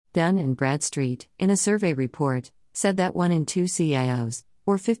Dun & Bradstreet, in a survey report, said that 1 in 2 CIOs,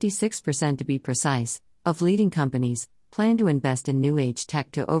 or 56% to be precise, of leading companies, plan to invest in new age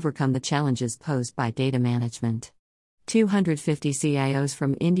tech to overcome the challenges posed by data management. 250 CIOs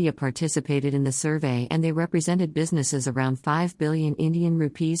from India participated in the survey, and they represented businesses around 5 billion Indian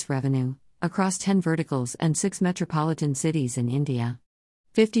rupees revenue, across 10 verticals and 6 metropolitan cities in India.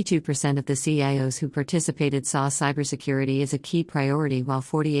 52% of the CIOs who participated saw cybersecurity as a key priority, while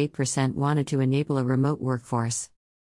 48% wanted to enable a remote workforce.